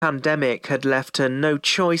pandemic had left her no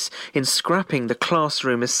choice in scrapping the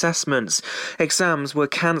classroom assessments. Exams were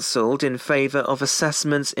cancelled in favour of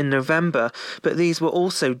assessments in November, but these were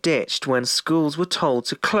also ditched when schools were told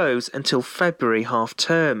to close until February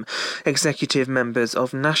half-term. Executive members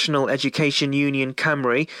of National Education Union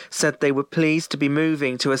Cymru said they were pleased to be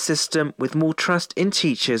moving to a system with more trust in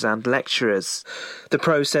teachers and lecturers. The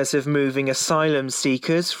process of moving asylum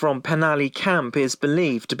seekers from Penally camp is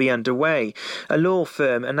believed to be underway. A law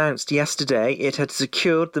firm announced yesterday it had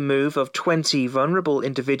secured the move of 20 vulnerable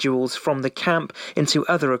individuals from the camp into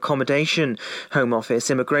other accommodation. Home Office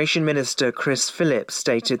Immigration Minister Chris Phillips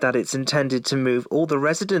stated that it's intended to move all the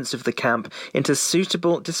residents of the camp into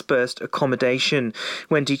suitable dispersed accommodation.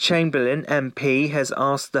 Wendy Chamberlain, MP, has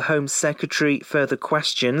asked the Home Secretary further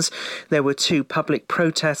questions. There were 2 public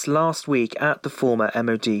protests last week at the former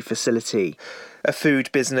MOD facility. A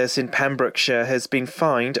food business in Pembrokeshire has been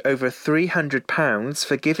fined over £300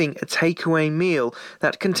 for giving a takeaway meal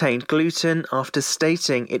that contained gluten after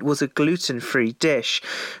stating it was a gluten-free dish.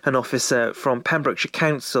 An officer from Pembrokeshire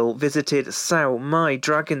Council visited Sao Mai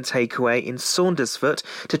Dragon Takeaway in Saundersfoot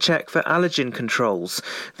to check for allergen controls.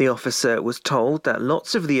 The officer was told that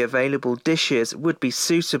lots of the available dishes would be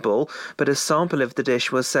suitable, but a sample of the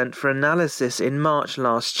dish was sent for analysis in March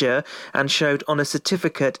last year and showed on a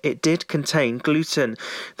certificate it did contain gluten.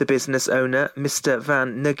 The business owner, Mr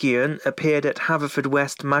Van Nguyen, appeared at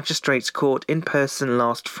Haverfordwest Magistrates Court in person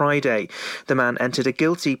last Friday. The man entered a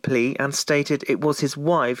guilty plea and stated it was his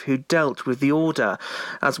wife who dealt with the order.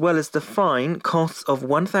 As well as the fine, costs of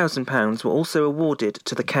 £1,000 were also awarded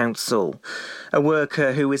to the council. A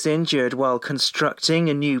worker who was injured while constructing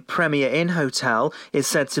a new Premier Inn hotel is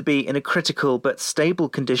said to be in a critical but stable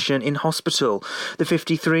condition in hospital. The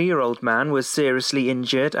 53-year-old man was seriously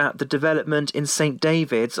injured at the development in St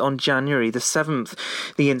David's on January the 7th.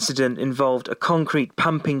 The incident involved a concrete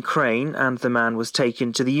pumping crane and the man was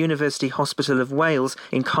taken to the University Hospital of Wales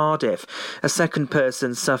in Cardiff. A second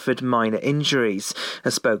person suffered minor injuries. A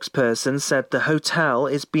spokesperson said the hotel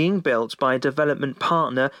is being built by a development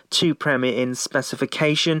partner to Premier Inn's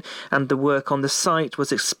specification and the work on the site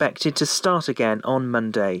was expected to start again on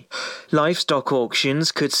Monday. Livestock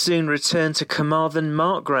auctions could soon return to Carmarthen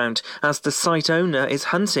Markground as the site owner is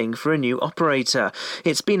hunting for a new operator.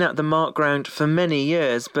 It's been at the Markground for many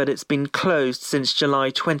years, but it's been closed since July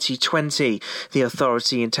 2020. The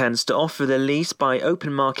authority intends to offer the lease by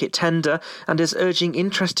open market tender and is urging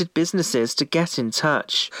interested businesses to get in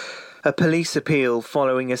touch. A police appeal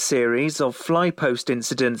following a series of flypost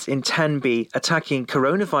incidents in Tenby attacking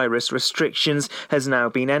coronavirus restrictions has now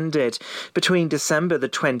been ended. Between December the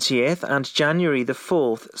 20th and January the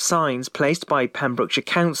 4th, signs placed by Pembrokeshire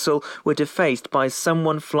Council were defaced by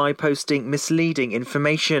someone flyposting misleading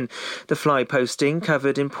information. The flyposting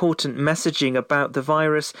covered important messaging about the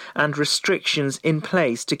virus and restrictions in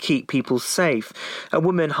place to keep people safe. A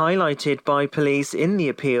woman highlighted by police in the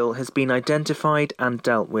appeal has been identified and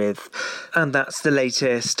dealt with. And that's the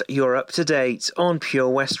latest. You're up to date on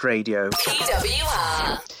Pure West Radio.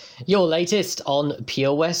 PWR. Your latest on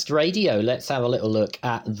Pure West Radio. Let's have a little look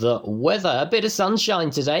at the weather. A bit of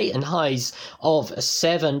sunshine today and highs of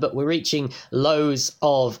 7, but we're reaching lows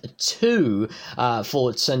of 2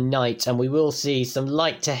 for tonight, and we will see some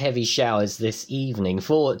light to heavy showers this evening.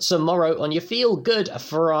 For tomorrow on your Feel Good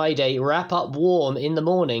Friday, wrap up warm in the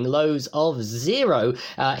morning, lows of 0,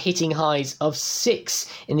 hitting highs of 6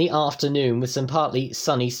 in the afternoon with some partly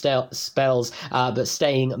sunny spells, but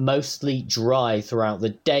staying mostly dry throughout the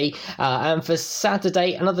day. And for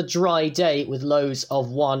Saturday, another dry day with lows of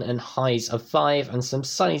 1 and highs of 5 and some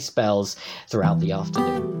sunny spells throughout the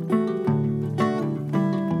afternoon.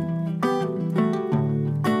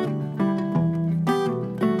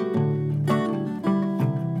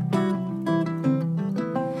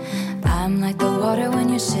 I'm like the water when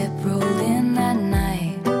your ship rolled in that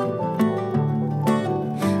night.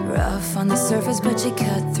 Rough on the surface, but you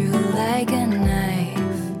cut through like a knife.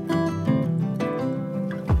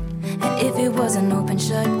 If it was an open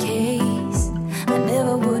shut case, I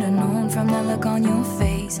never would have known from the look on your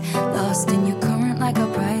face. Lost in your current like a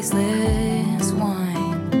priceless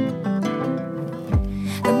wine.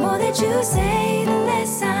 The more that you say, the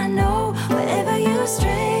less I know. Wherever you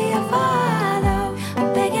stray, I follow.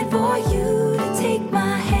 I'm begging for you to take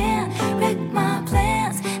my hand, wreck my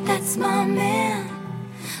plans, that's my man.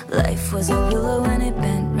 Life was a willow and it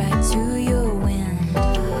bent right to your wind.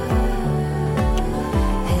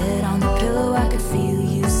 I could feel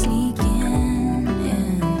you sneaking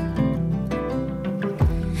in,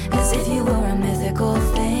 as if you were a mythical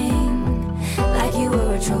thing, like you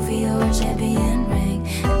were a trophy or a champion ring.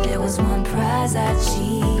 If there was one prize I'd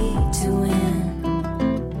cheat to win.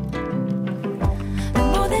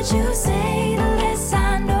 that you say, the less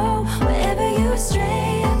I know. Wherever you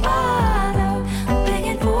stray, I follow. I'm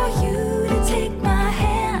begging for you to take my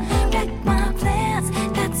hand, wreck my plans.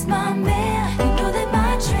 That's my man. You know that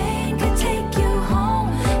my train could take you home.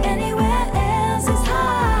 Anywhere else is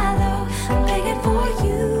hollow. I'm begging for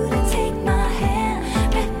you to take my hand,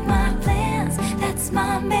 wreck my plans. That's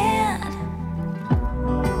my man.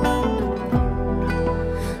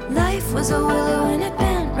 Life was a willow and it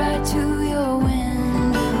bent right to your window.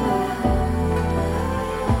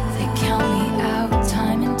 They count me out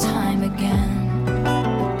time and time again.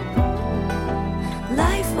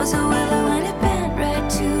 Life was a willow and it bent right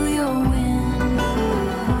to your window.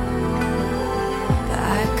 But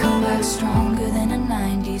I come back stronger than a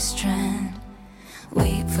 90s trend.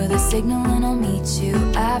 Wait for the signal and I'll meet you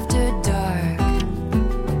after dark.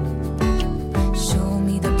 Show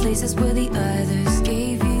me the places where the others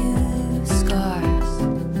gave you scars.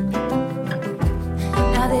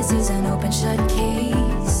 Now this is an open shut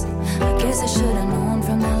case. I guess I should have known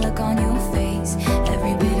from the look on your face.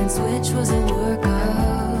 Every bait and switch was a work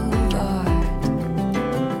of art.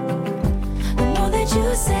 The more that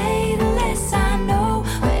you say, the less I know.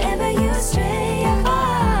 Wherever you stray, I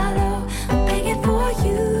follow. I'm begging for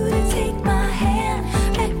you to take my hand,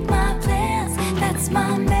 wreck my plans. That's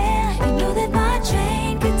my man. You know that my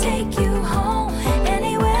train could take you home.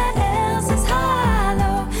 Anywhere else is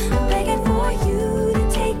hollow. I'm begging for you to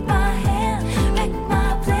take my hand, wreck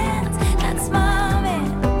my plans. That's my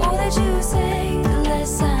man. The more that you say, the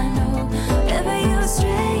less I know. Wherever you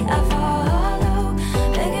stray, I follow.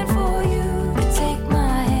 Begging for you to take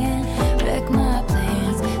my hand, wreck my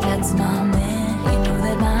plans. That's my man. You know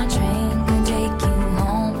that my train can take you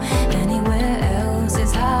home. Anywhere else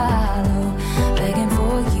is hollow. Begging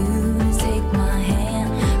for you to take my hand,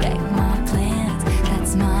 wreck my plans.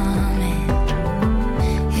 That's my man.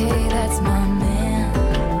 Hey, that's my man.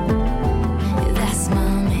 Yeah, that's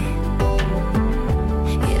my man.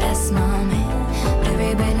 Yeah, that's my man.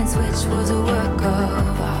 Every bait and switch was a work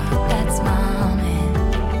of art. That's my man.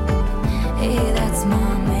 Hey, that's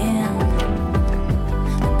my man.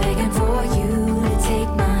 I'm begging for you to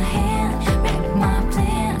take my hand, wreck my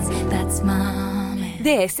plans. That's my man.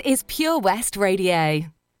 This is Pure West Radio.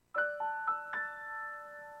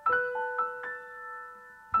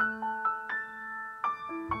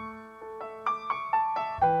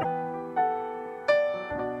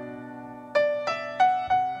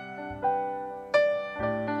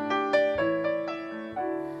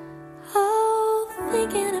 Oh,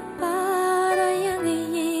 thinking about our younger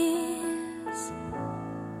years.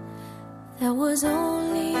 There was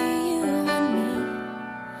only you and me.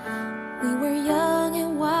 We were young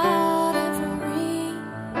and wild and free.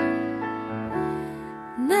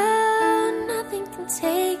 Now nothing can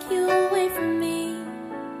take you away from me.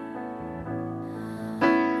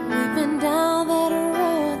 We've been down that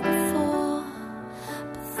road before,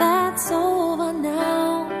 but that's over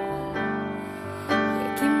now. You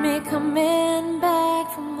keep me coming back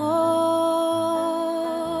for more.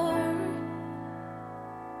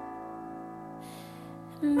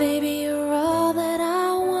 Baby, you're all that I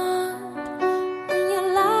want. When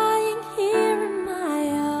you're lying here in my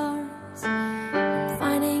arms, I'm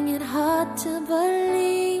finding it hard to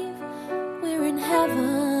believe we're in heaven.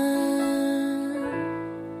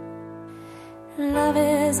 Love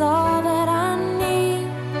is all that I need,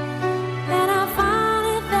 and I find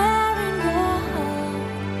it there in your heart.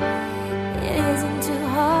 It isn't too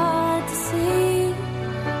hard to see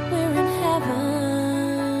we're in heaven.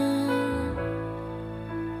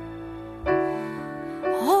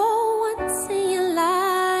 Oh, once in your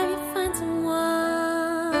life you find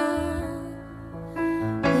someone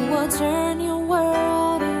who will turn your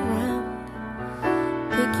world around,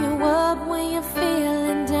 pick you up when you're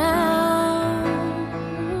feeling down.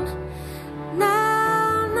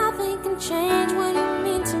 Now nothing can change what you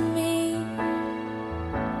mean to me.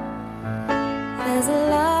 There's a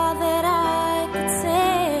lot that I could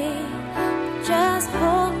say, but just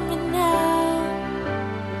hold me now,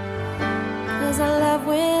 'cause our love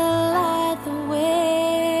will light the way.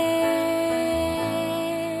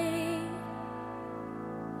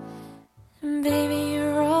 Baby,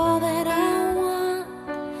 you're all that I want.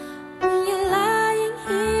 When you're lying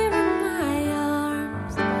here in my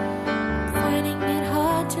arms, I'm finding it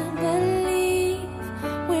hard to believe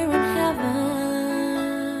we're in heaven.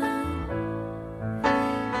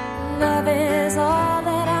 Love is all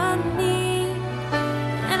that I need,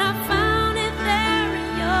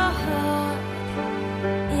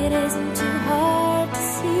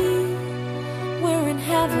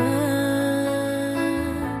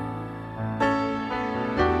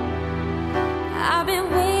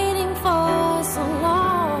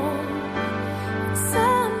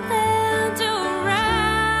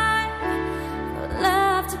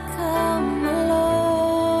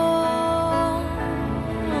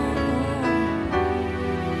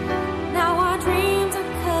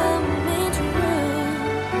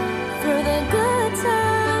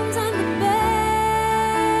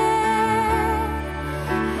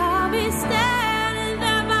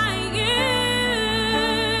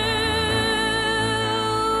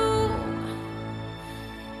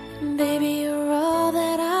 Baby, you're all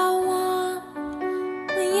that I want.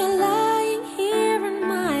 When you're lying here in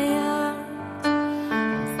my arms,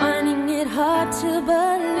 I'm finding it hard to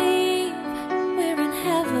believe we're in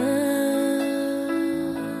heaven.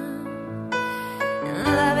 And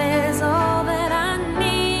love is all that I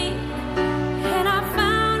need, and I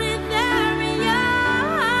found it there in your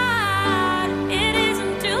heart. It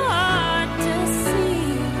isn't too hard to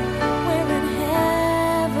see we're in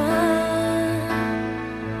heaven.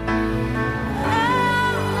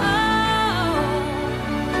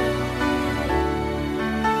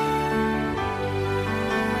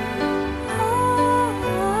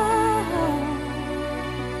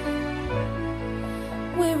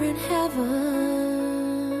 We're in heaven.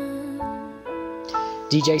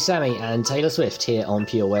 DJ Sammy and Taylor Swift here on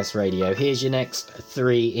Pure West Radio. Here's your next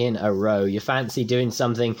 3 in a row. You fancy doing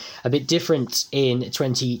something a bit different in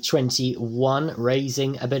 2021,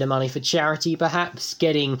 raising a bit of money for charity, perhaps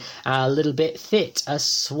getting a little bit fit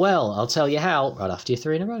as well. I'll tell you how right after your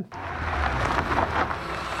 3 in a row.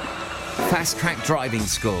 Fast Track Driving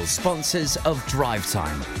School, sponsors of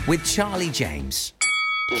Drivetime with Charlie James.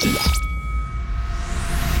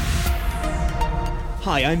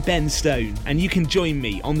 Hi, I'm Ben Stone, and you can join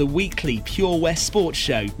me on the weekly Pure West Sports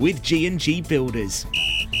Show with G&G Builders.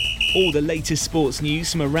 All the latest sports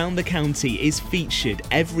news from around the county is featured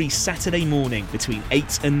every Saturday morning between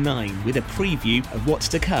 8 and 9 with a preview of what's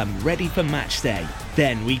to come ready for match day.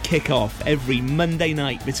 Then we kick off every Monday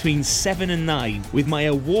night between 7 and 9 with my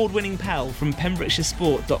award-winning pal from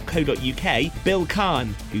PembrokeshireSport.co.uk, Bill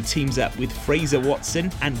Kahn, who teams up with Fraser Watson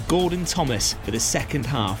and Gordon Thomas for the second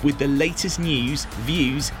half with the latest news,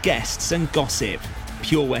 views, guests and gossip.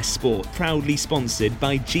 Pure West Sport, proudly sponsored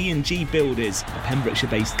by G&G Builders, a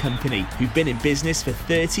Pembrokeshire-based company who've been in business for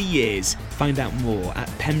 30 years. Find out more at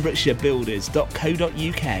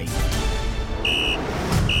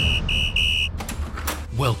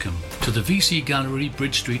pembrokeshirebuilders.co.uk. Welcome to the VC Gallery,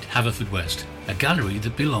 Bridge Street, Haverfordwest, a gallery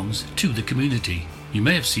that belongs to the community. You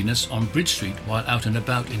may have seen us on Bridge Street while out and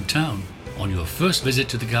about in town. On your first visit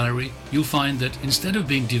to the gallery, you'll find that instead of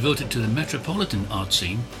being devoted to the metropolitan art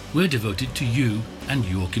scene, we're devoted to you and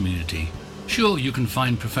your community. Sure, you can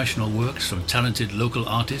find professional works from talented local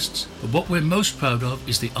artists, but what we're most proud of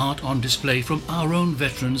is the art on display from our own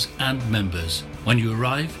veterans and members. When you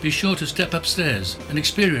arrive, be sure to step upstairs and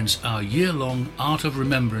experience our year-long Art of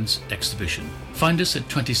Remembrance exhibition. Find us at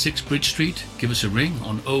 26 Bridge Street, give us a ring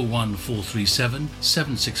on 01437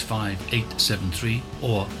 765 873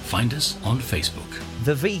 or find us on Facebook.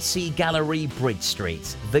 The VC Gallery, Bridge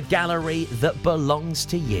Street, the gallery that belongs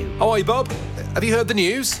to you. Oh, hi, Bob. Have you heard the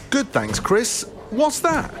news? Good, thanks, Chris. What's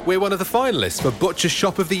that? We're one of the finalists for Butcher's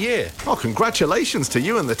Shop of the Year. Oh, congratulations to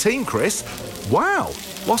you and the team, Chris. Wow,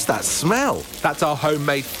 what's that smell? That's our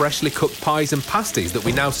homemade freshly cooked pies and pasties that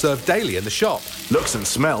we now serve daily in the shop. Looks and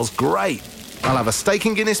smells great. I'll have a steak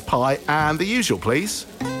and Guinness pie and the usual, please.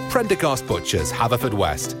 Prendergast Butchers,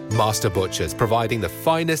 Haverfordwest. Master Butchers, providing the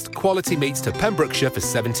finest quality meats to Pembrokeshire for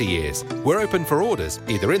 70 years. We're open for orders,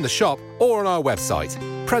 either in the shop or on our website,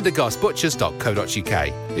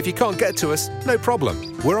 prendergastbutchers.co.uk. If you can't get to us, no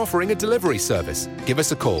problem. We're offering a delivery service. Give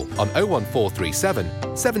us a call on 01437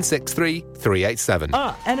 763 387.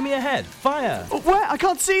 Ah, enemy ahead. Fire. Oh, where? I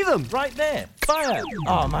can't see them. Right there. Fire.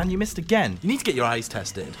 Oh, man, you missed again. You need to get your eyes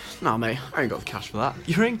tested. Nah, mate, I ain't got the cash for that.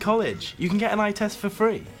 You're in college. You can get an eye test for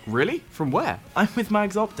free. Really? From where? I'm with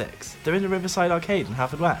Mags Optics. They're in the Riverside Arcade in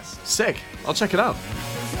Haverfordwest. Sick. I'll check it out.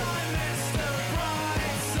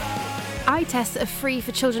 Eye tests are free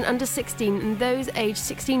for children under 16 and those aged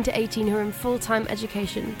 16 to 18 who are in full-time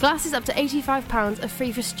education. Glasses up to £85 are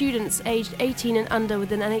free for students aged 18 and under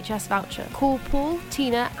with an NHS voucher. Call Paul,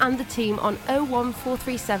 Tina and the team on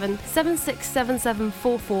 01437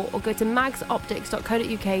 767744 or go to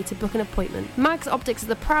magsoptics.co.uk to book an appointment. Mags Optics are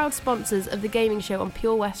the proud sponsors of the gaming show on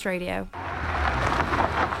Pure West Radio.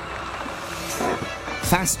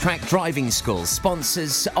 Fast Track Driving School,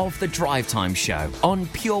 sponsors of the Drivetime Show on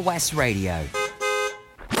Pure West Radio.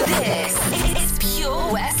 This is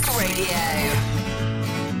Pure West Radio.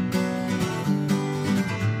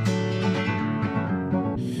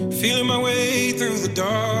 Feeling my way through the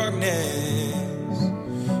darkness,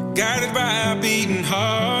 guided by a beating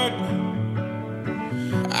heart.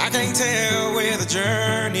 I can't tell where the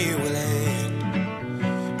journey will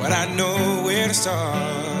end, but I know where to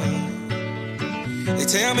start. They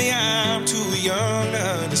tell me I'm too young to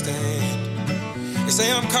understand. They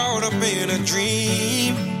say I'm caught up in a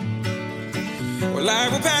dream. Well,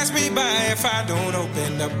 life will pass me by if I don't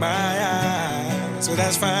open up my eyes. So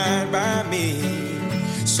that's fine by me.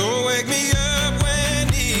 So wake me up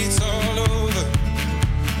when it's all over,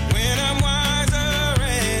 when I'm wiser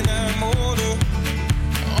and I'm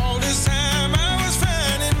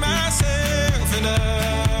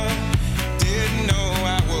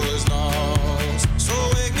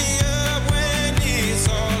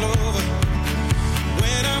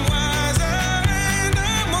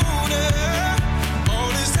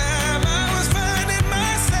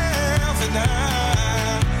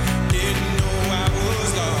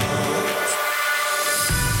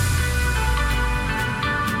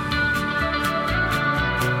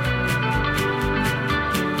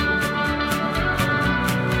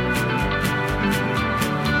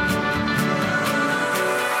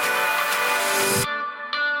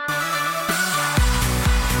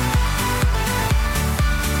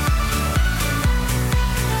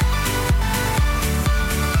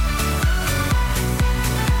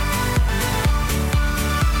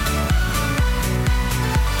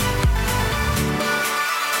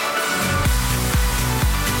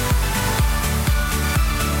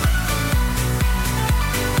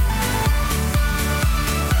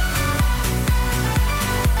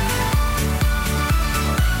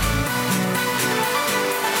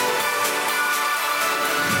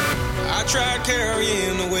tried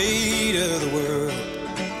carrying the weight of the world,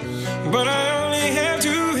 but I only have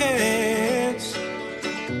 2 hands.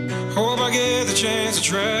 Hope I get the chance to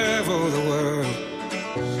travel the world,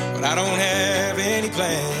 but I don't have any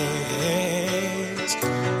plans.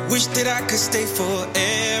 Wish that I could stay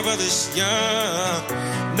forever this young,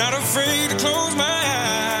 not afraid to close my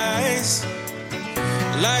eyes.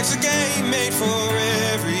 Life's a game made for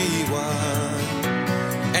everyone,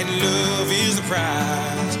 and love is the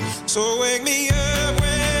prize. So wake me up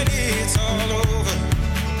when it's all over,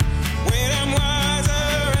 when I'm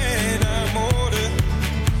wiser and I'm older.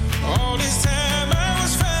 All this time I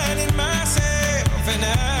was finding myself, and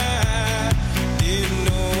I didn't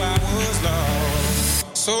know I was lost.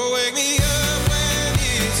 So wake me up when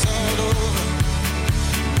it's all over,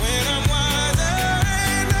 when I'm wiser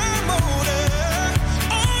and I'm older.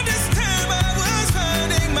 All this time I was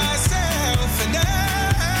finding myself, and I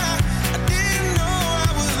didn't know I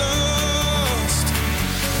was lost.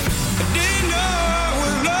 I didn't know I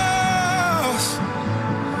was lost.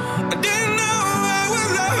 I didn't know I was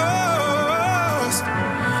lost.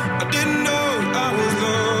 I didn't know I was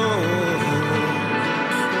lost.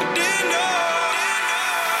 I didn't know.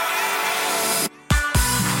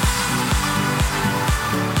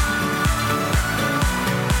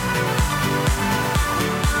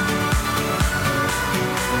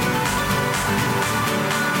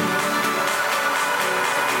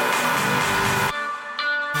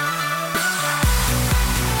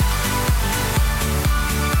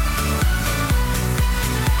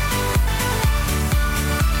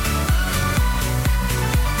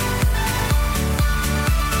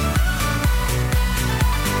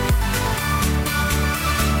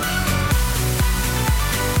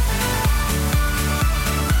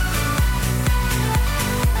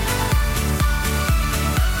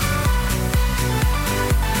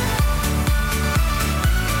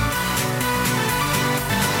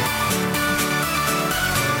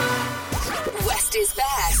 West is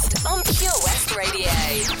best on Pure West Radio.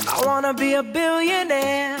 I wanna be a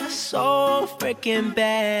billionaire so freaking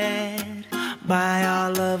bad. Buy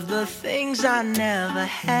all of the things I never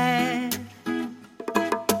had.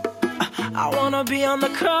 I wanna be on the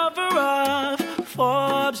cover of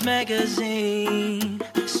Forbes magazine,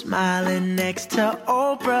 smiling next to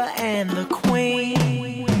Oprah and the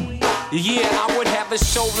Queen. Yeah, I would have a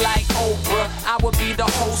show like Oprah. I would be the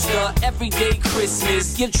host of Everyday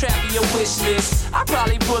Christmas. Give Travi a wish list. I'd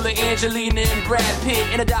probably pull a Angelina and Brad Pitt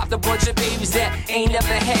and adopt a bunch of babies that ain't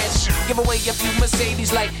never had shit. Give away a few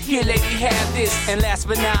Mercedes like, here lady, have this. And last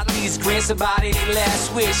but not least, grant somebody their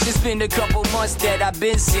last wish. It's been a couple months that I've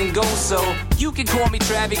been single, so you can call me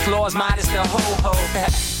Travis Claus minus the ho-ho.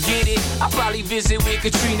 Get it? I'll probably visit where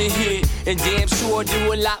Katrina hit, and damn sure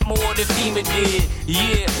do a lot more than FEMA did.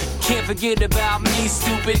 Yeah, can't forget about me,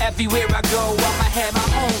 stupid. Everywhere I go, I'ma have my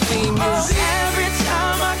own theme music. Oh, every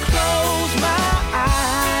time I close my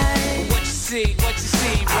eyes, what you see, bro? I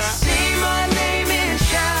see my name in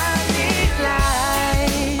shining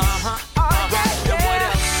lights. What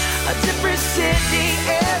else? A different city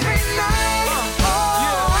every night.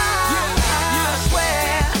 I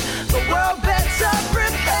swear the world better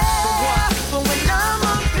prepare for when I'm a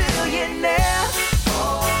billionaire.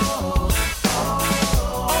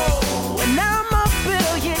 When I'm a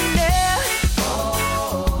billionaire.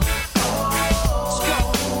 Let's go.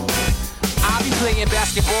 I'll be playing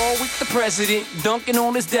basketball with the president, dunking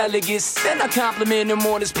on his delegates. Then I compliment him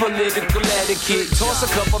on his political etiquette. Toss a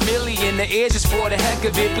couple million in the air just for the heck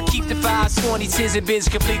of it, but keep the 5s, 20s, 10s, and bins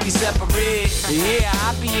completely separate. Yeah,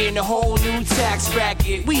 I be in a whole new tax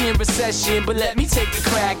bracket. We in recession, but let me take a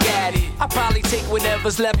crack at it. I'll probably take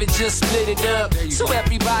whatever's left and just split it up, so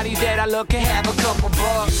everybody that I love can have a couple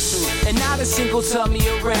bucks. And not a single tummy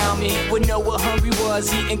around me would know what hungry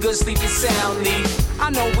was, eating good, sleeping soundly. I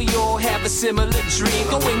know we all have a similar dream.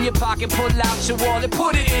 Go in your pocket, pull out your wallet,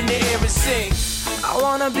 put it in the air and sing. I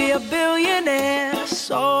wanna be a billionaire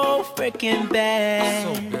so freaking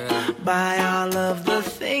bad. Buy all of the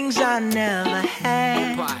things I never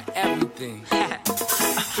had. Buy everything.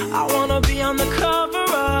 I wanna be on the cover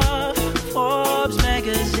of Forbes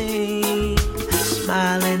magazine,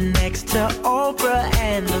 smiling next to Oprah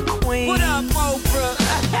and the Queen. What up, Oprah?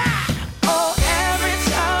 Oh, every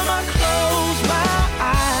time I close my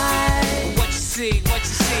eyes, what you see, bro?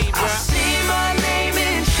 I see my name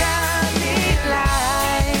in shining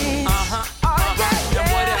lights.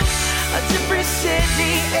 What else? A different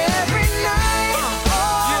city every night.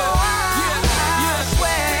 I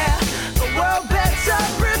swear the world better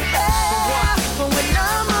prepare for when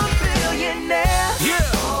I'm a billionaire.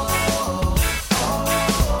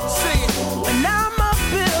 Sing it. When I'm a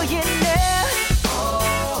billionaire.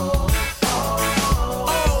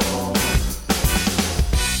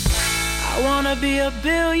 be a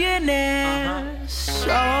billionaire so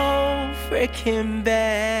freaking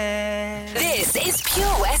bad. This is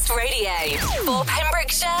Pure West Radio for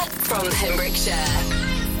Pembrokeshire from Pembrokeshire.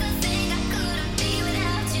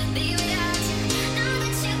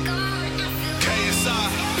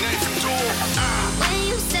 When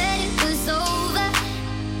you said it was over,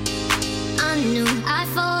 I knew I'd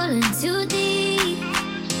fallen too deep.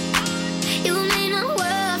 You made my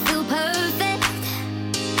world feel perfect,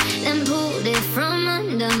 then pulled it from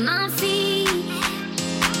under my feet.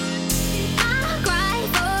 I cried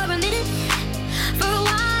for a minute, for a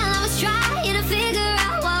while I was trying to figure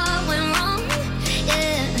out what went wrong.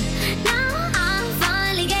 Yeah, now I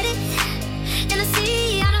finally get it, and I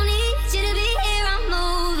see I don't need you to be here. I'm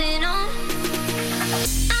moving on.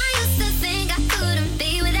 I used to think I couldn't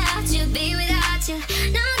be without you, be without you.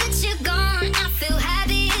 Now that you're gone, I feel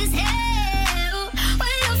happy as hell.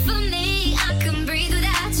 Wait up for me, I can breathe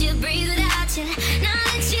without you, breathe without you. Now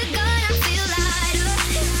that you're gone, I feel lighter.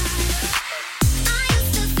 I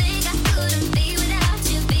used to think I couldn't be without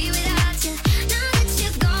you, be without you. Now that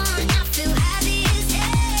you're gone, I feel happy as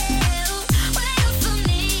hell. Wait up for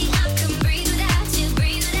me, I can breathe without you,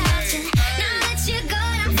 breathe without you. Now that you're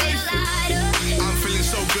gone, I feel lighter. I'm feeling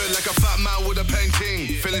so good like a fat man with a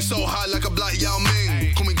painting. Feeling so high like a black Yao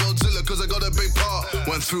Ming. Call me Godzilla cause I got a big part.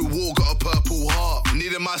 Went through war, got a purple heart.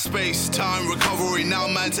 Needed my space, time, recovery. Now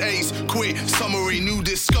man's ace, quit, summary, new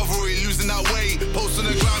discovery. Losing that weight, post on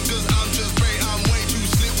the ground cause I'm just great. I'm way too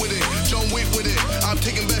slick with it, John Wick with it. I'm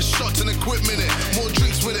taking best shots and equipment it. More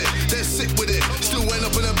drinks with it, they're sick with it. Still went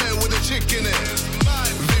up in a bed with a chick in it.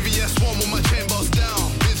 VVS one with my chain boss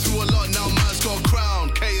down. Been through a lot, now man's got a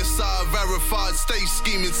crown. KSI verified, stay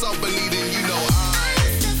scheming, some believing, you know I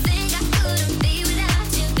used to think I couldn't be without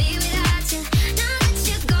you, be without you. Now that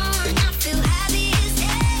you're gone, I feel happy as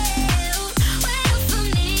hell. Wait up for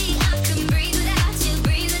me, I can breathe without you,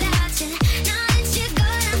 breathe without you. Now that you're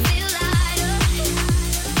gone, I feel lighter.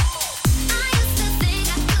 I used to think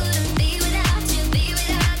I couldn't be without you, be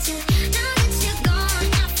without you. Now that you're gone,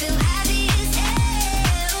 I feel happy as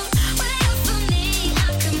hell. Wait up for me, I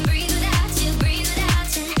can breathe without you, breathe without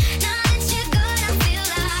you. Now that you're gone, I feel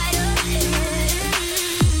lighter.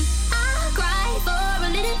 I cried for a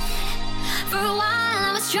minute, for a while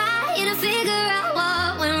I was trying to figure out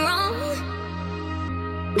what went wrong.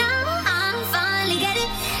 Now I finally get it,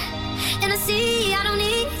 and I see I don't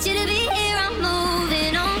need you to be here. I'm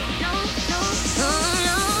moving on. No, no, no,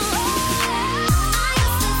 no. I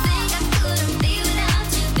used to think I couldn't be without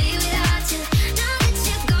you, be without you. Now that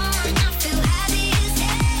you're gone, I feel happy as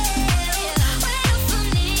hell. Wait up for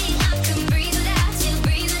me, I can breathe without you,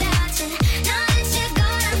 breathe without you. Now that you're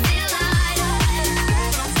gone, I feel lighter,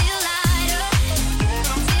 feel lighter,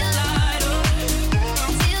 feel lighter,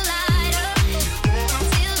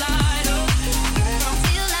 feel lighter, feel lighter,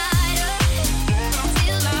 feel lighter,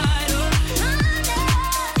 feel lighter.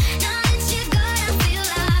 Now that you're gone, I feel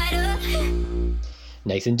lighter.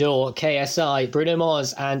 Nathan Dorr, KSI, Bruno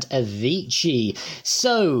Mars and Avicii.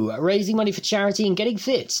 So, raising money for charity and getting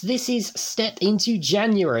fit. This is step into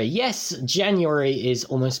January. Yes, January is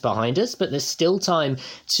almost behind us, but there's still time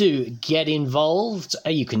to get involved.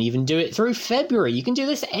 You can even do it through February. You can do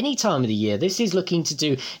this any time of the year. This is looking to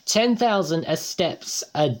do 10,000 steps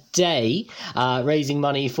a day, raising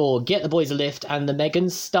money for Get the Boys a Lift and the Megan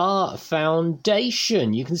Starr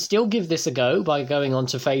Foundation. You can still give this a go by going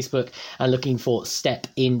onto Facebook and looking for Step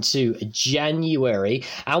into January.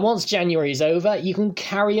 And once January is over, you can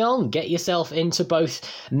carry on, get yourself into both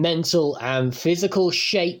mental and physical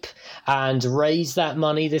shape and raise that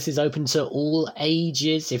money. This is open to all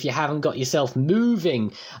ages. If you haven't got yourself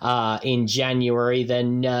moving in January,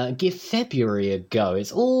 then give February a go.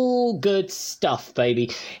 It's all good stuff, baby.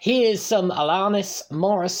 Here's some Alanis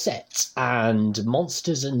Morissette and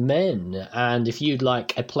Monsters and Men. And if you'd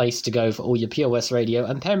like a place to go for all your Pure West Radio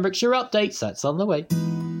and Pembrokeshire updates, that's on the way.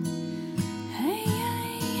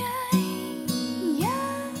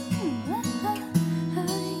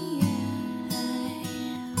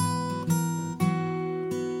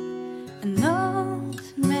 An old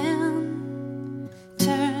man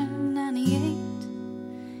turned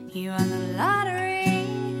 98. He won the lottery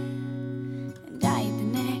and died the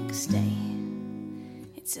next day.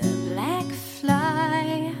 It's a black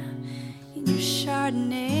fly in your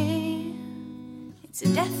Chardonnay. It's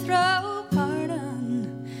a death row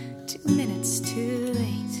pardon, 2 minutes too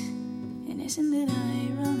late. And isn't it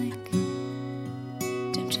ironic?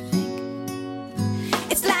 Don't you think?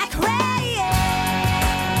 It's like rain.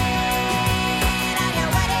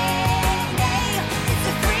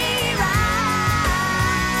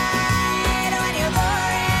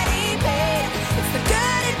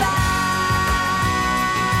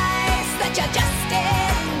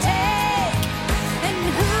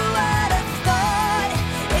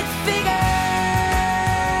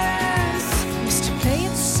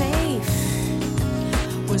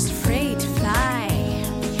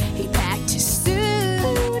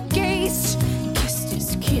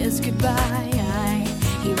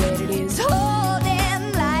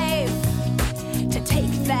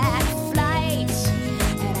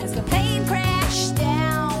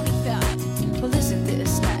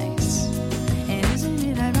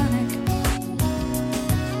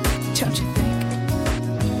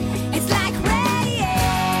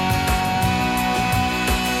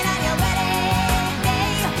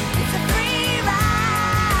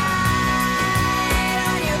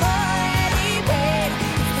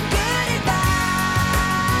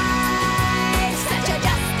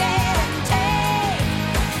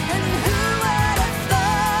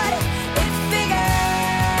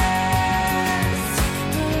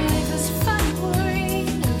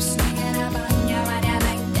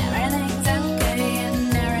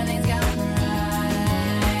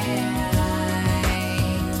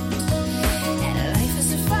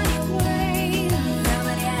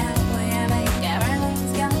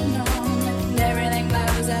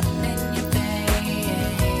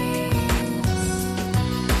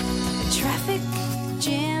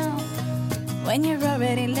 when you're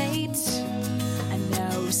already late. And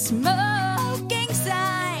no smoking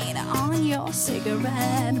sign on your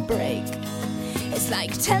cigarette break. It's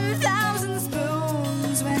like 10,000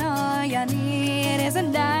 spoons when all you need is a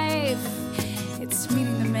knife. It's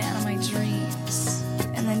meeting the man of my dreams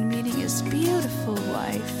and then meeting his beautiful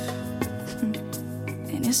wife.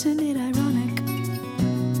 And isn't it ironic?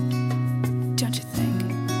 Don't you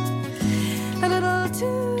think? A little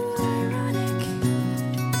too ironic.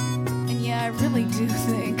 And yeah, I really do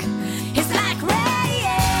think it's like rain.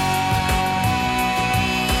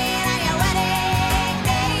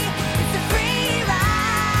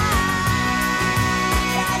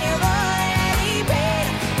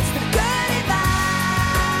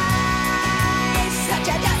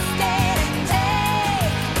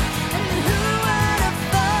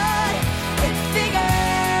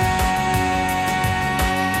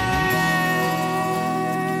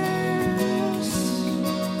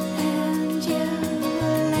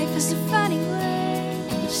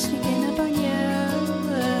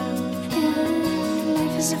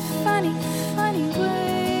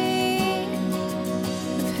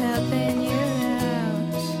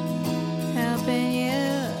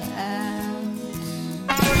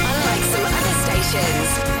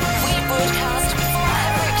 We broadcast from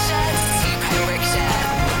Pembrokeshire to Pembrokeshire.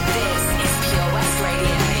 This is Pure West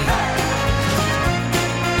Radio.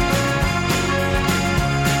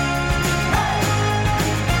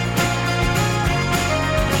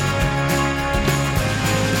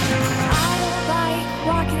 I don't like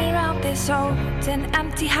walking around this old and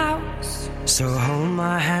empty house. So hold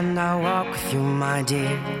my hand, I'll walk with you, my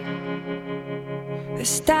dear. The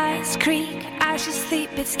stars creak as you sleep,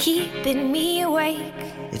 it's keeping me awake.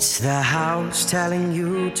 It's the house telling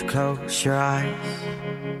you to close your eyes.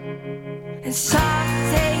 And some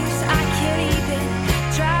days I can't even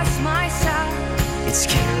trust myself. It's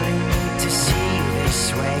killing me to see you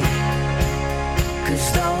this way. 'Cause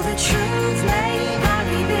though the truth may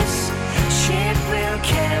vary, this ship will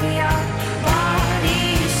carry our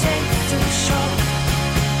bodies safe to shore.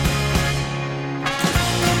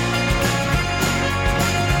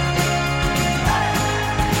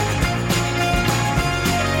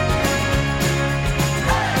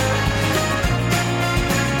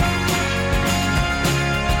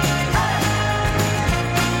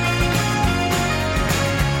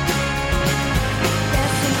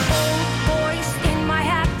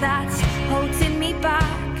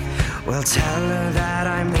 Well, tell her that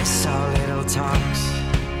I miss our little talks.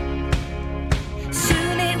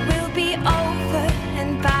 Soon it will be over and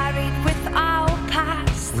buried with our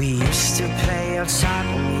past. We used to play outside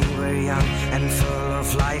when we were young and full of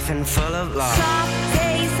life and full of love. Some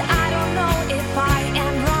days I don't know if I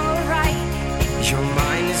am wrong or right. Your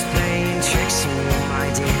mind is playing tricks on you, my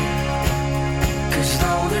dear. 'Cause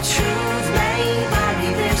though the truth may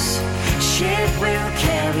vary, this ship will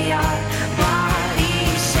carry our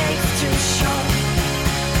bodies safe to shore.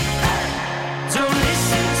 Don't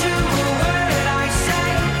listen to a word I say.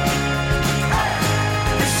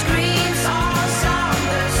 The screams all sound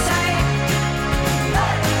the same.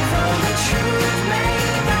 Though the truth may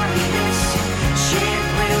vary, this ship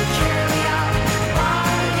will carry our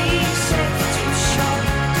bodies safe to shore.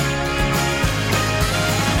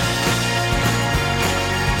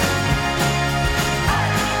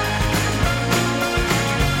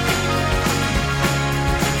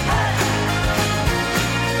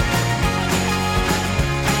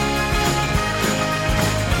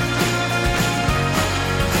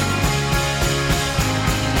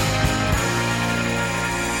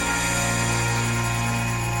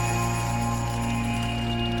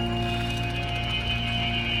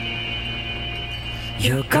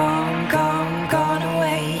 You're gone, gone, gone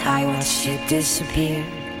away. I watched you disappear.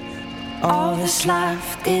 All that's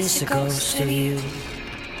left is a ghost of you.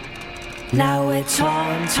 Now we're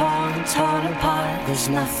torn, torn, torn apart. There's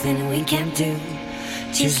nothing we can do.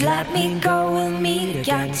 Just let me go, we'll meet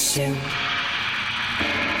again soon.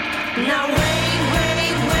 Now wait,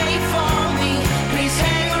 wait, wait for me. Please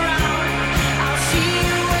hang around. I'll see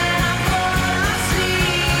you when I fall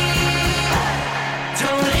asleep.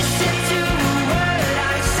 Don't listen to a word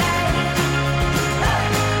I say.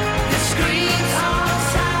 The screams all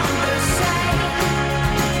sound the same.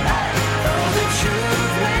 Though the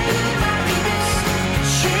truth may vary, this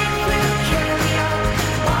ship will carry our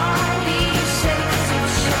bodies safe to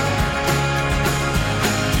shore.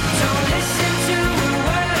 Don't listen to a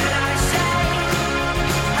word I say.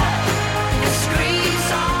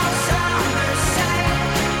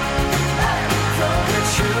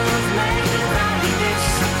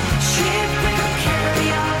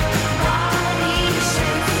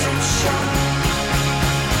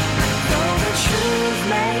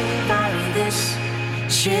 may vary, this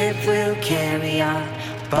ship will carry our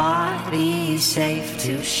bodies safe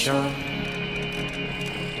to shore.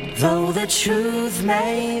 Though the truth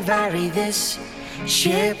may vary, this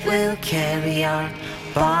ship will carry our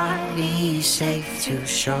bodies safe to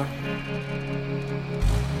shore.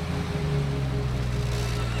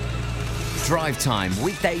 Drive Time,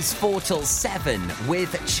 weekdays 4 till 7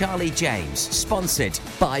 with Charlie James, sponsored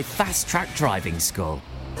by Fast Track Driving School.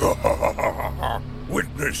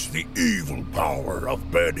 Witness the evil power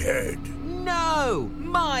of Bedhead. No!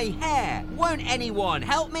 My hair! Won't anyone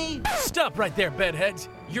help me? Stop right there, Bedheads.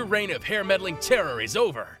 Your reign of hair-meddling terror is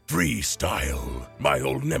over. Freestyle, my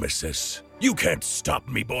old nemesis. You can't stop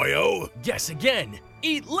me, boyo. Guess again.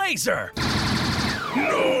 Eat laser!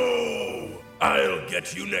 No! I'll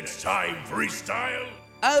get you next time, Freestyle.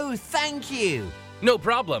 Oh, thank you. No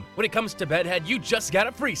problem. When it comes to Bedhead, you just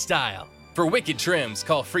gotta freestyle. For wicked trims,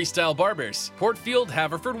 call Freestyle Barbers, Portfield,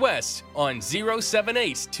 Haverfordwest, on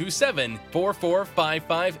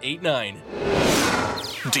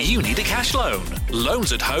 07827445589. Do you need a cash loan?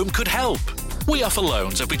 Loans at Home could help. We offer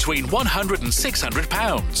loans of between £100 and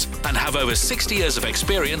 £600 and have over 60 years of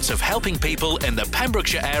experience of helping people in the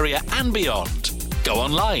Pembrokeshire area and beyond. Go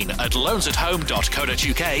online at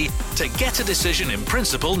loansathome.co.uk to get a decision in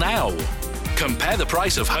principle now. Compare the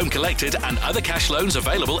price of home collected and other cash loans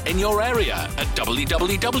available in your area at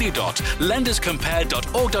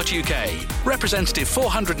www.lenderscompare.org.uk. Representative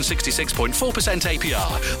 466.4%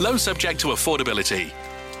 APR. Loan subject to affordability.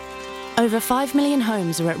 Over 5 million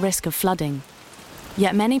homes are at risk of flooding.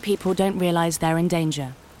 Yet many people don't realise they're in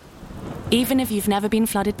danger. Even if you've never been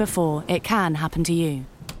flooded before, it can happen to you.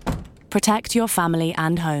 Protect your family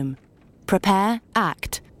and home. Prepare,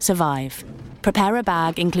 act, survive. Prepare a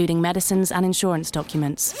bag including medicines and insurance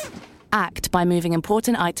documents. Act by moving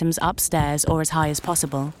important items upstairs or as high as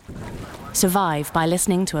possible. Survive by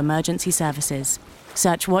listening to emergency services.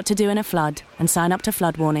 Search what to do in a flood and sign up to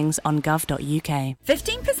flood warnings on gov.uk.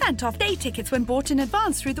 15% off day tickets when bought in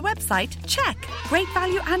advance through the website? Check. Great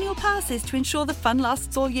value annual passes to ensure the fun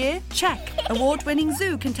lasts all year? Check. Award-winning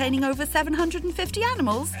zoo containing over 750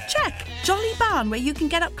 animals? Check. Jolly barn where you can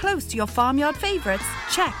get up close to your farmyard favourites?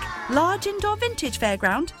 Check. Large indoor vintage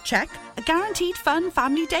fairground? Check. A guaranteed fun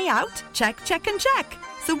family day out? Check, check and check.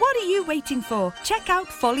 So what are you waiting for? Check out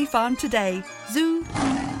Folly Farm today. Zoo,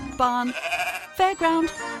 barn, fairground,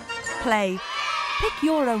 play. Pick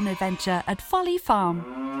your own adventure at Folly Farm.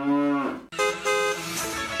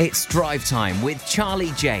 It's Drive Time with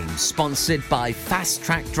Charlie James, sponsored by Fast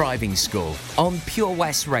Track Driving School on Pure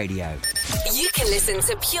West Radio. You can listen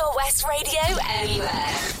to Pure West Radio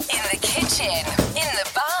anywhere. In the kitchen, in the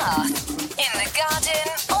bath, in the garden,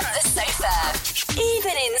 on the sofa,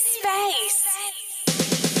 even in space.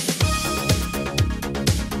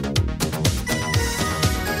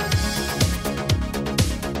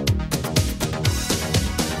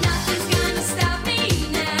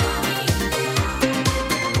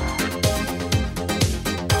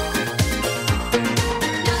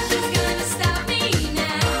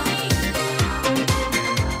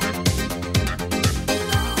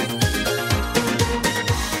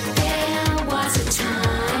 There was a time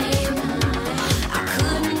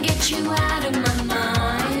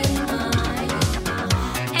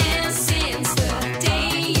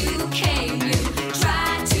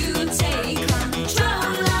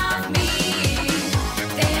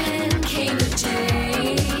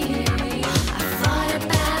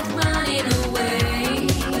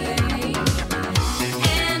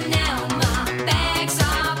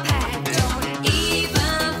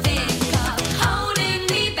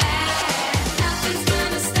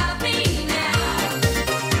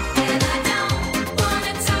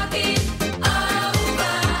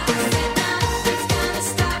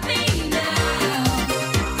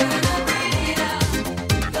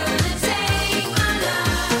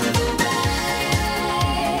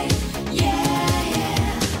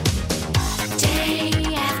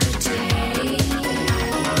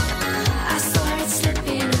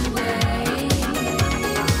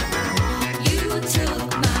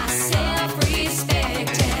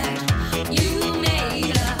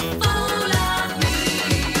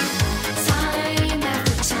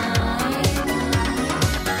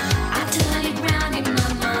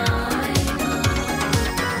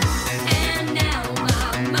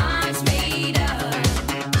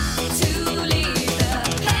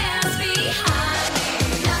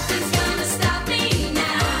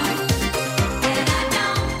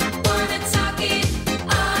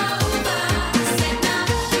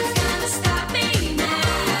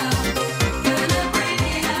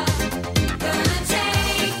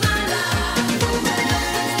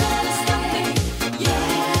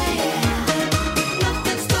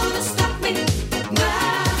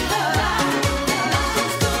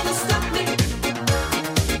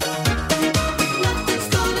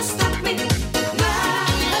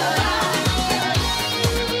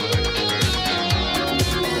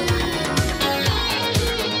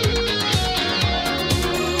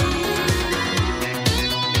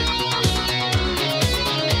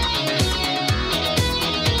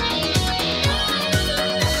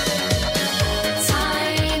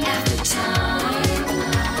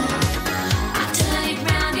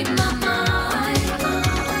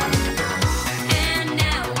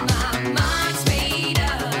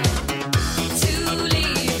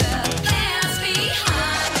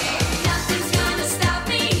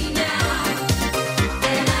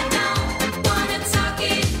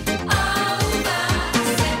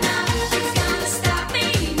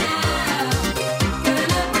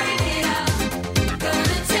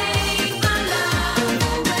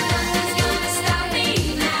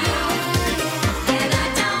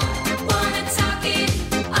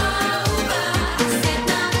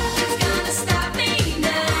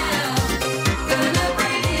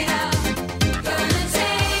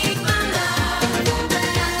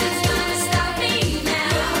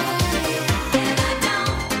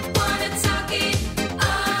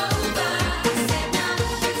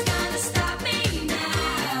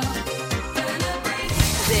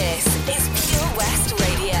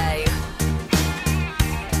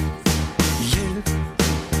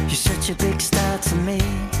a big star to me.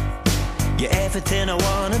 You're everything I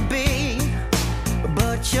wanna be,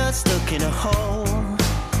 but you're stuck in a hole,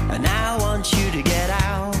 and I want you to get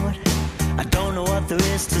out. I don't know what there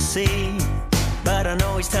is to see, but I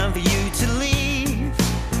know it's time for you to leave.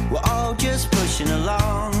 We're all just pushing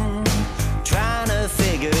along, trying to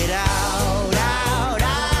figure it out, out,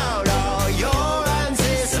 out. All your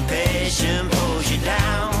anticipation pulls you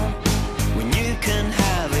down when you can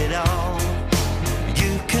have it all.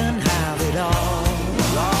 You can have it all.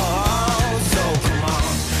 Oh, so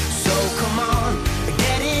come on,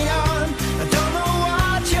 get it on. I don't know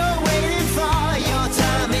what you're waiting for. Your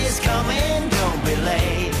time is coming, don't be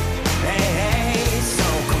late. Hey, hey, so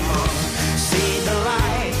come on, see the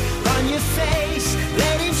light on your face.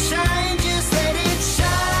 Let it shine, just let it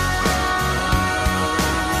shine.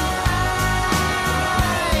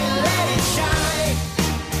 Let it shine.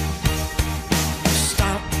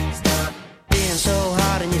 Stop being so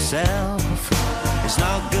hard on yourself. It's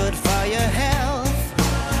not good for your health.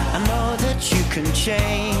 I know that you can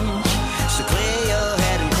change, so clear your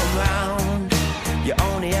head and come round. You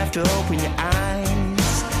only have to open your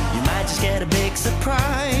eyes. You might just get a big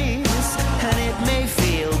surprise, and it may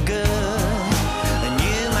feel good, and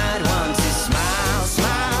you might want to smile,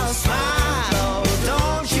 smile, smile. Oh,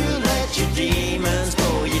 don't you let your demons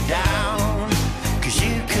pull you down, 'cause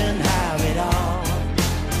you can have it all.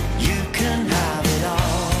 You can have it all.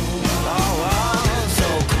 Oh, oh, so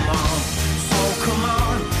come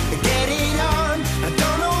on, get it on. I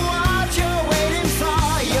don't know what you're waiting for.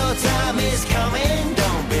 Your time is coming,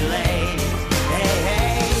 don't be late. Hey,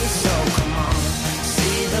 hey, so come on,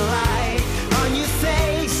 see the light on your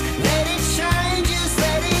face. Let it shine, just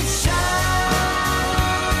let it shine.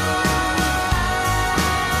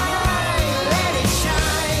 Let it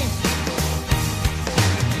shine.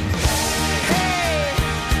 Hey,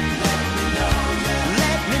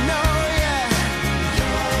 let me know, yeah.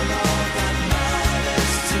 You're all that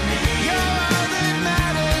matters to me. You're all that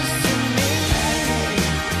matters to me.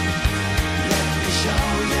 Let me show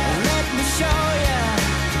ya. Let me show ya.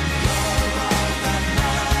 You're all that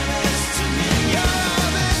matters to me. You're all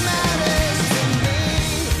that matters to me.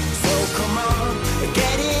 So come on,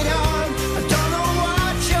 get it on. I don't know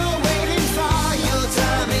what you're waiting for. Your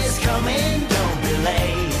time is coming, don't be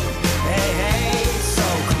late. Hey, hey, so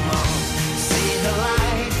come on, see the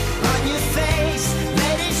light on your face.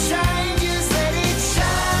 Let it shine, just let it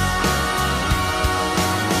shine.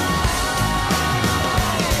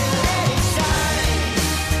 Let it shine.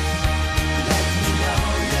 Let me know,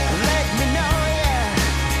 yeah. Let me know, yeah.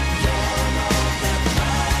 You're all that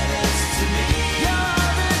matters to me. You're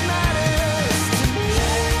all that matters to me.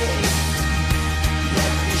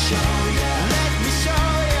 Let me show ya. Let me show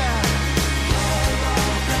ya. You're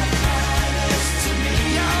all that matters to me.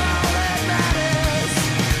 You're all that matters.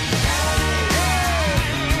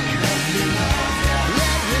 Let me love ya.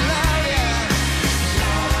 Let me love ya.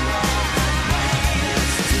 You're all that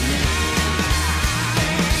matters to me.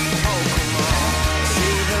 Oh, come on.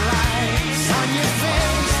 See the lights on your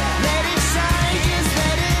face. Let it shine, just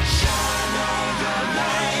let it shine all your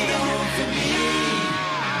light over me.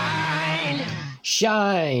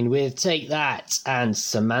 Shine with Take That and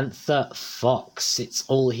Samantha Fox. It's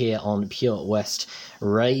all here on Pure West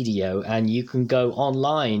Radio, and you can go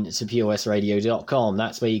online to purewestradio.com.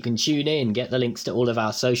 That's where you can tune in, get the links to all of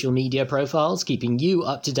our social media profiles, keeping you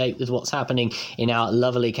up to date with what's happening in our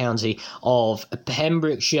lovely county of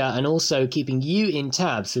Pembrokeshire, and also keeping you in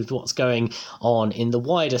tabs with what's going on in the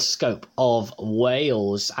wider scope of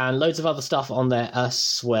Wales, and loads of other stuff on there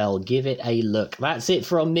as well. Give it a look. That's it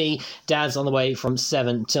from me. Dad's on the way from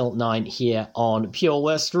 7 till 9 here on Pure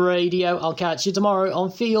West Radio. I'll catch you tomorrow on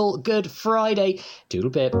Feel Good Friday. Doodle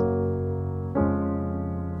pip.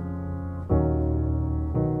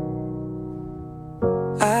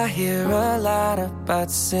 I hear a lot about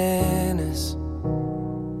sinners.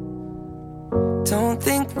 Don't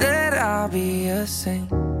think that I'll be a saint,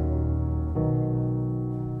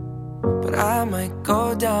 but I might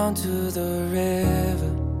go down to the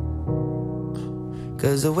river.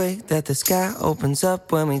 'Cause the way that the sky opens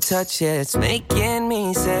up when we touch it, it's making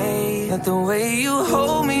me say that the way you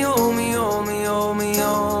hold me, hold me, hold me, hold me,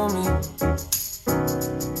 hold me,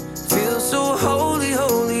 feels so holy,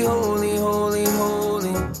 holy, holy, holy,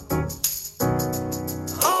 holy.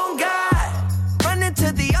 Oh God, running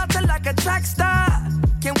to the altar like a track star.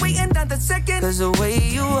 Can't wait another second. 'Cause the way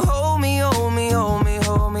you hold me, hold me, hold me,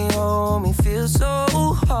 hold me, hold me, feels so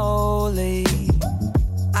holy.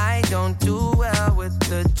 I don't do well with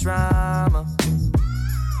the drama,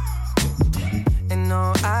 and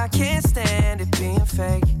no, I can't stand it being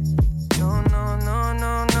fake. No, no, no,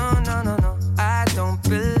 no, no, no, no, no. I don't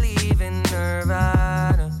believe in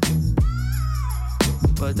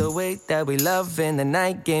the way that we love in the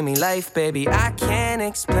night gave me life, baby. I can't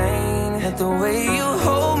explain it. The way you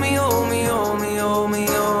hold me, hold me, hold me, hold me,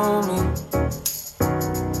 hold me.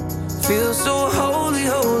 Feel so holy,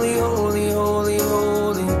 holy, holy, holy,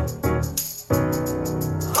 holy.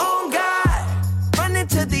 Oh God, running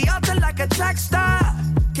to the altar like a track star.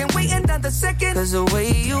 Can't wait another second. Cause the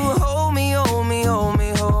way you hold me, hold me, hold me,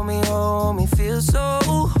 hold me, hold me. Feel so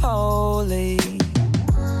holy.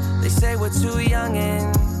 They say we're too young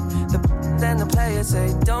and then the players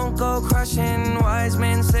say don't go crushing. Wise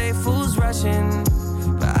men say fools rushing,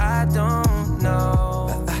 but I don't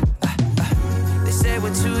know. They say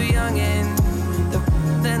we're too young and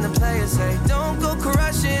then the players say don't go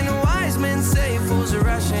crushing. Wise men say fools are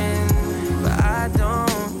rushing, but I don't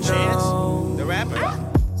know. Chance, the rapper.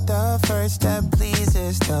 The first step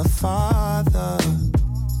pleases the Father.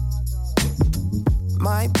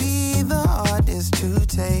 Might be the hardest to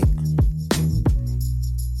take.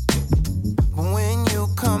 But when you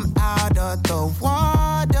come out of the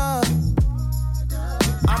water,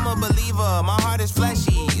 I'm a believer, my heart is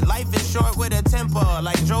fleshy. Life is short with a temper,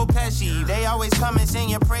 like Joe Pesci. They always come and sing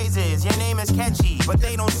your praises, your name is catchy. But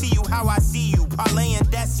they don't see you how I see you, Parlay and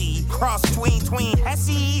Desi. Cross tween,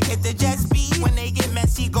 Hesse. Hit the jet speed, when they get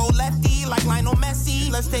messy, go lefty, like Lionel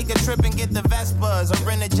Messi. Let's take a trip and get the Vespas, or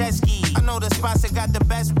rent a jet ski. I know the spots that got the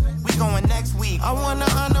best, we going next week. I wanna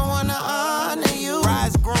honor you.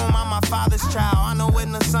 Rise groom, I'm my father's child. I know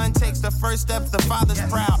when the son takes the first step, the father's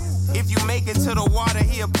proud. If you make it to the water,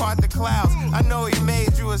 he'll part the clouds. I know he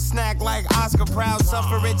made you a snack like Oscar Proud.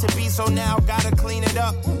 Suffer it to be, so now gotta clean it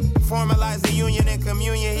up. Formalize the union and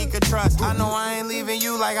communion he could trust. I know I ain't leaving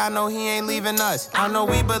you like I know he ain't leaving us. I know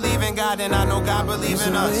we believe in God and I know God believes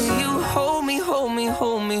in us. The way you hold me, hold me,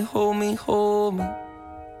 hold me, hold me, hold me.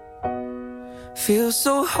 Feel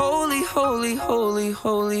so holy, holy, holy,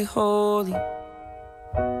 holy, holy.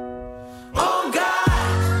 Oh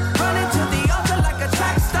God, running to the altar like a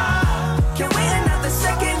track star. Can't wait another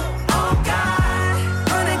second. Oh God,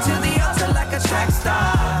 running to the altar like a track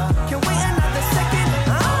star. Can't wait another second.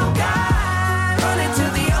 Oh God, running to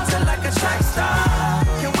the altar like a track star.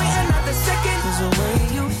 Can't wait another second. 'Cause the way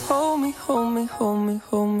you hold me, hold me, hold me,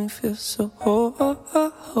 hold me, feel so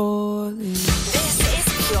holy. This is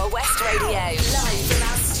Pure West Radio, live from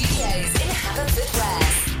our studios in Haverfordwest.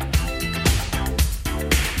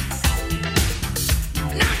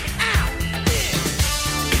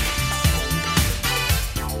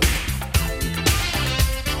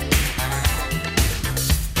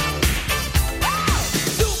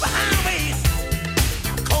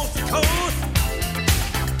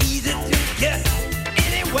 Yes,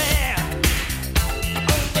 anywhere.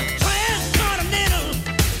 On the transcontinental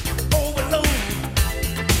overload.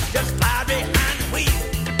 Just fly behind the wheel.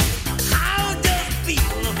 How does it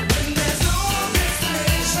feel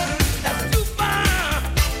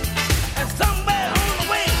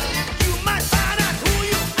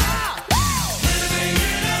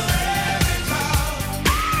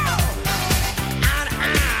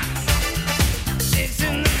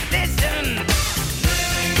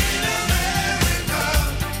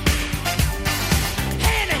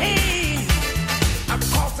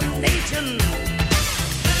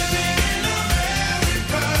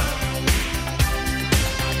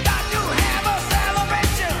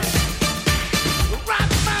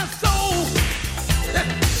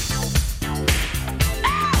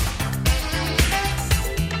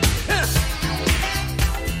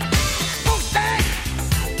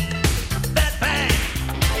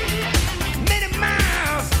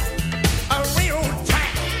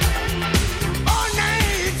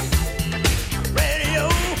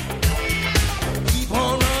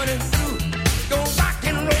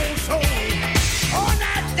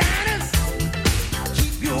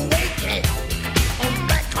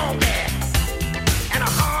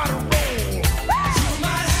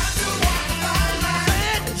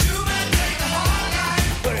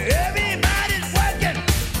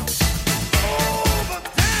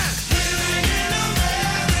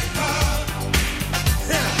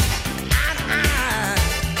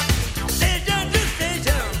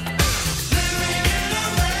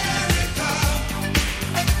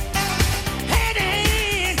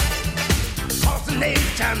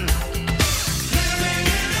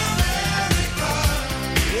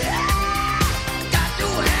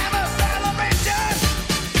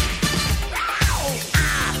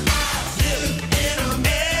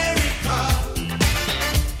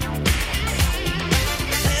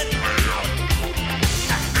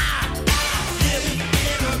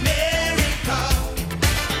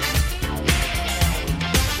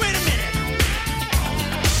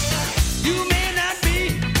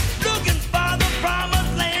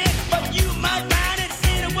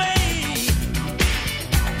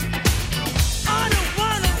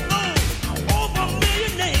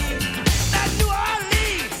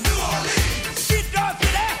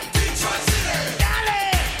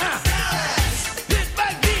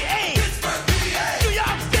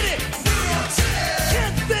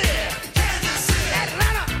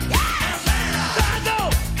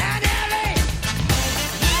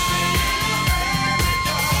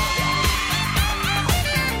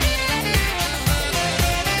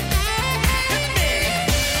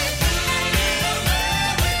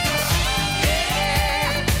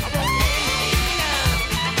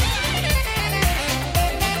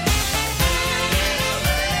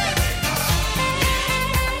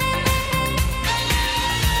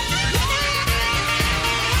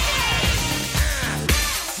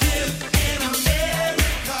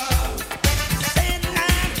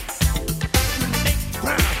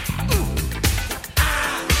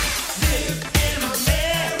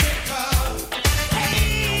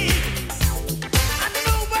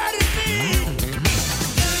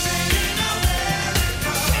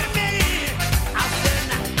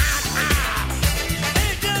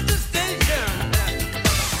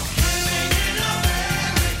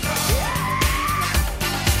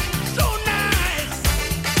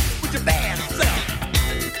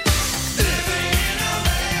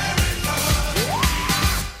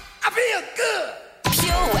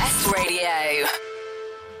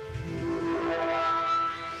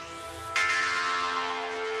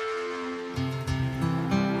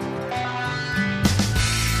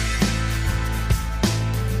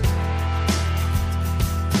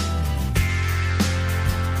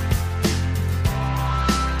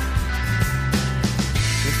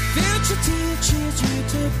teaches you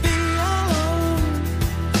to be alone,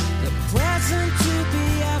 the present to be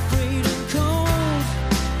afraid and cold.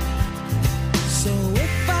 So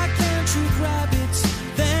if I can't shoot rabbits,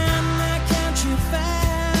 then I can't shoot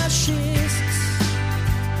fascists.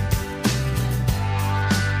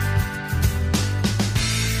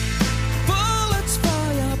 Bullets for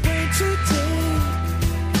your brain today,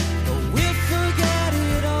 but we'll forget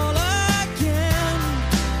it all again.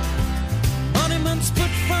 Monuments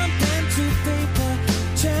put from pen to paper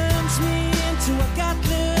turns me into a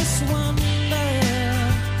godless wonder.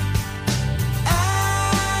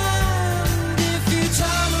 And if you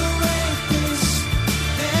tolerate this,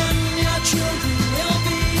 then your children will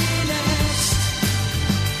be next.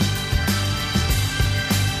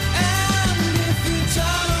 And if you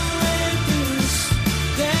tolerate this,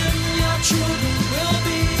 then your children will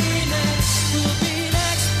be next. Will be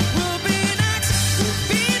next. Will be next. Will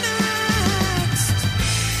be next.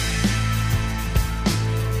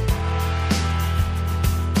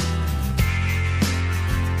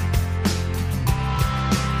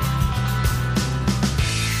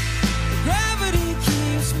 Gravity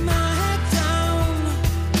keeps my head down,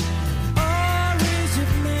 or is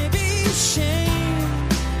it maybe shame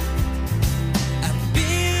at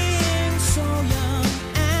being so young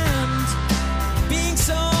and being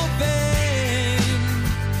so vain?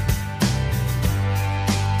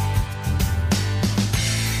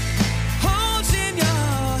 Holes in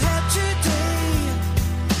your head today,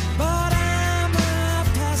 but I'm a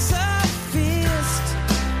pacifist.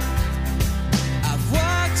 I've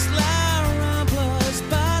walked like ramblers,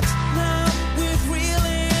 but now with real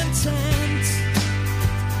intent.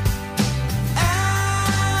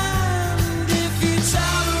 And if you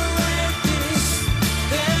tolerate this,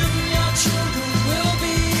 then your children will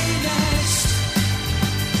be next.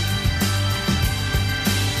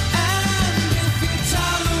 And if you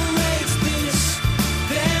tolerate this,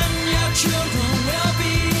 then your children will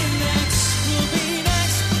be next. Will be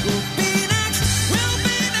next. Will be next. Will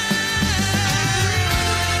be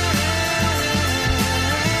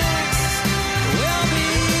will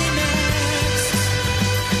be next.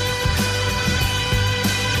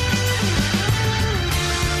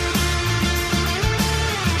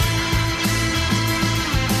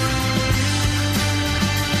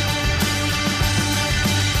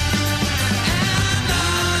 And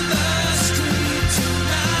on the street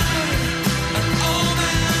tonight, an old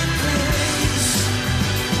man plays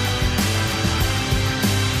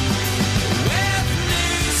with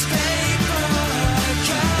newspaper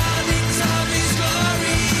cuttings of his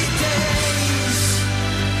glory days.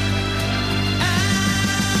 And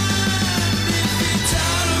if you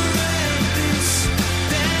tolerate this,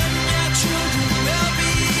 then your children will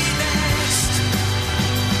be next.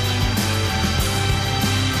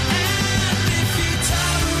 And if you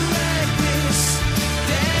tolerate this,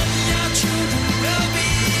 then your children will be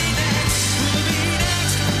next. Will be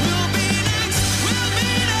next. Will be next. Will be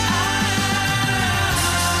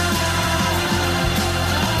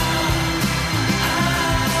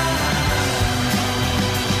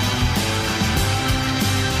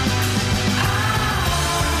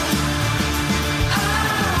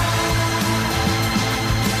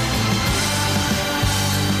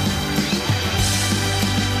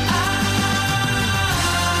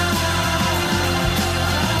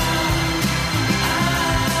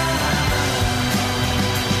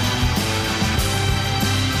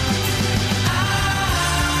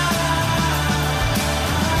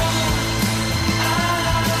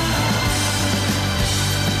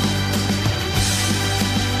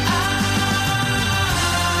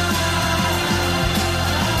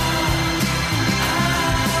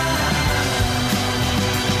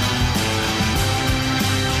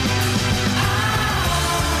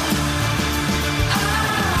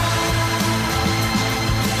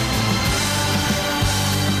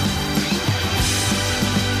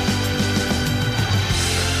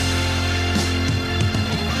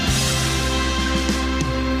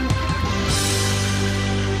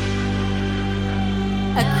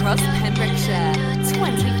Across Pembrokeshire,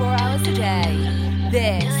 24 hours a day.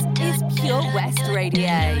 This is Pure West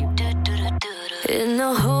Radio. In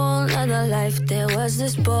a whole other life, there was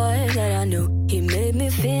this boy that I knew. He made me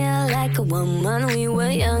feel like a woman. We were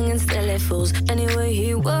young and silly fools. Anyway,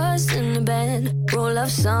 he was in the band. Roll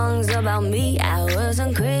of songs about me. I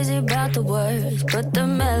wasn't crazy about the words, but the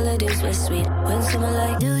melodies were sweet. When someone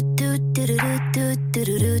like do do do do do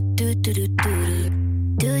do do do do do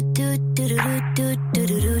do do do do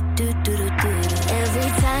do Every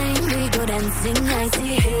time we go dancing, I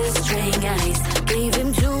see his string eyes. Gave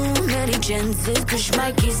him too many chances, push my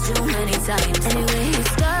keys too many times. Anyway, he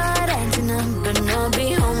started acting up, but I'll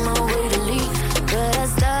be on my way to leave. But I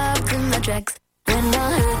stopped in my tracks when I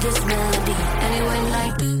heard this melody. And it went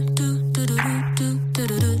like do do do do do do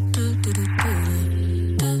do do do do do.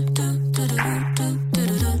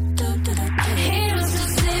 He used to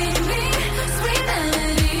sing me sweet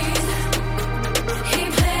melodies. He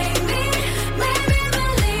played me, made me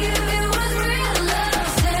believe it was real love.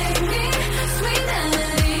 Sang me sweet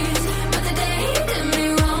melodies, but the day he did me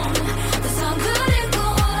wrong, the song couldn't go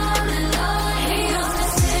on and on. He used to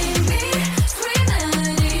sing me sweet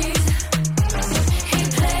melodies. He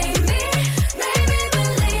played me, made me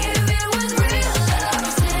believe it was real love.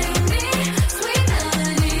 Sang me sweet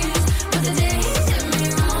melodies, but the day he did me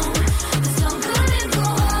wrong, the song couldn't go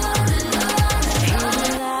on and on. He would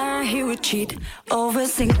lie, he would cheat over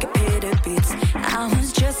syncopated beats. I was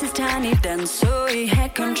just his tiny dance, so he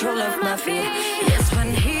had control of my feet. Yes,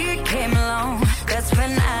 when he came along, that's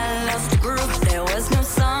when I lost the groove. There was no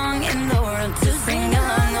song in the world to sing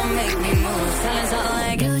along or make me move. So it's all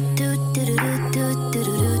like do do do do do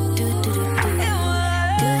do do do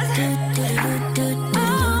do do do.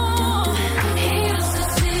 He used to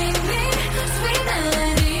sing me sweet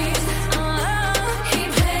melodies. He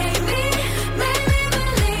played me, made me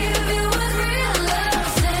believe it was real love.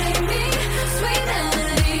 Sang me sweet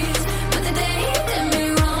melodies, but the day he did me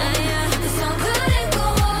wrong, the song couldn't go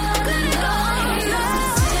on and on. He used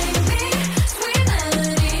to sing me sweet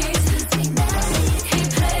melodies. He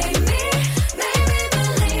played me, made me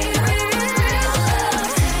believe it was real love.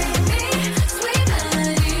 Sang me sweet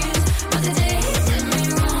melodies, but the day he did me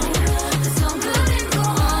wrong, the song couldn't go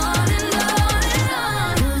on and on and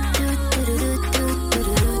on.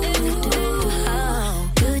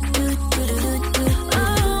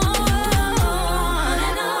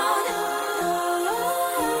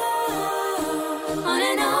 On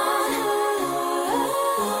and on.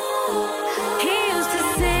 He used to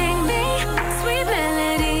sing me sweet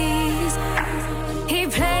melodies. He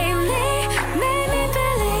played me, made me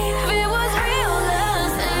believe it was real love.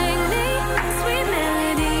 Sang me sweet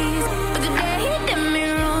melodies, but the day he did me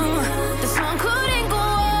wrong, the song couldn't go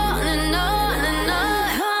on and on and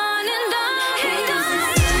on and on. He used to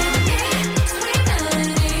sing me sweet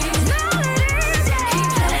melodies. He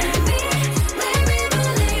played me, made me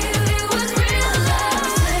believe it was real love.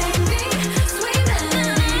 Sang me sweet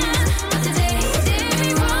melodies, but the day he did me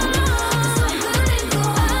wrong, the song couldn't go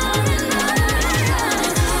on and on and on.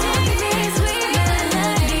 Sing me sweet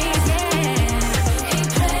melodies, yeah. He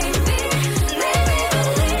played me, made me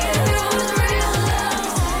believe it was real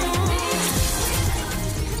love.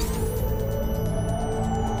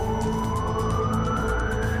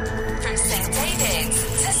 From St. David's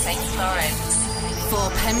to St. Florence. For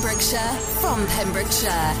Pembrokeshire, from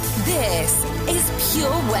Pembrokeshire, this is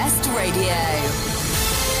Pure West Radio.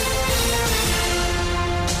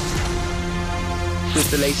 With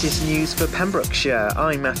the latest news for Pembrokeshire,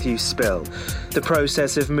 I'm Matthew Spill. The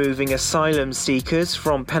process of moving asylum seekers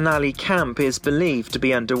from Penally Camp is believed to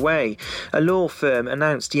be underway. A law firm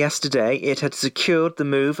announced yesterday it had secured the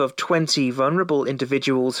move of 20 vulnerable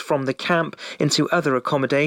individuals from the camp into other accommodation.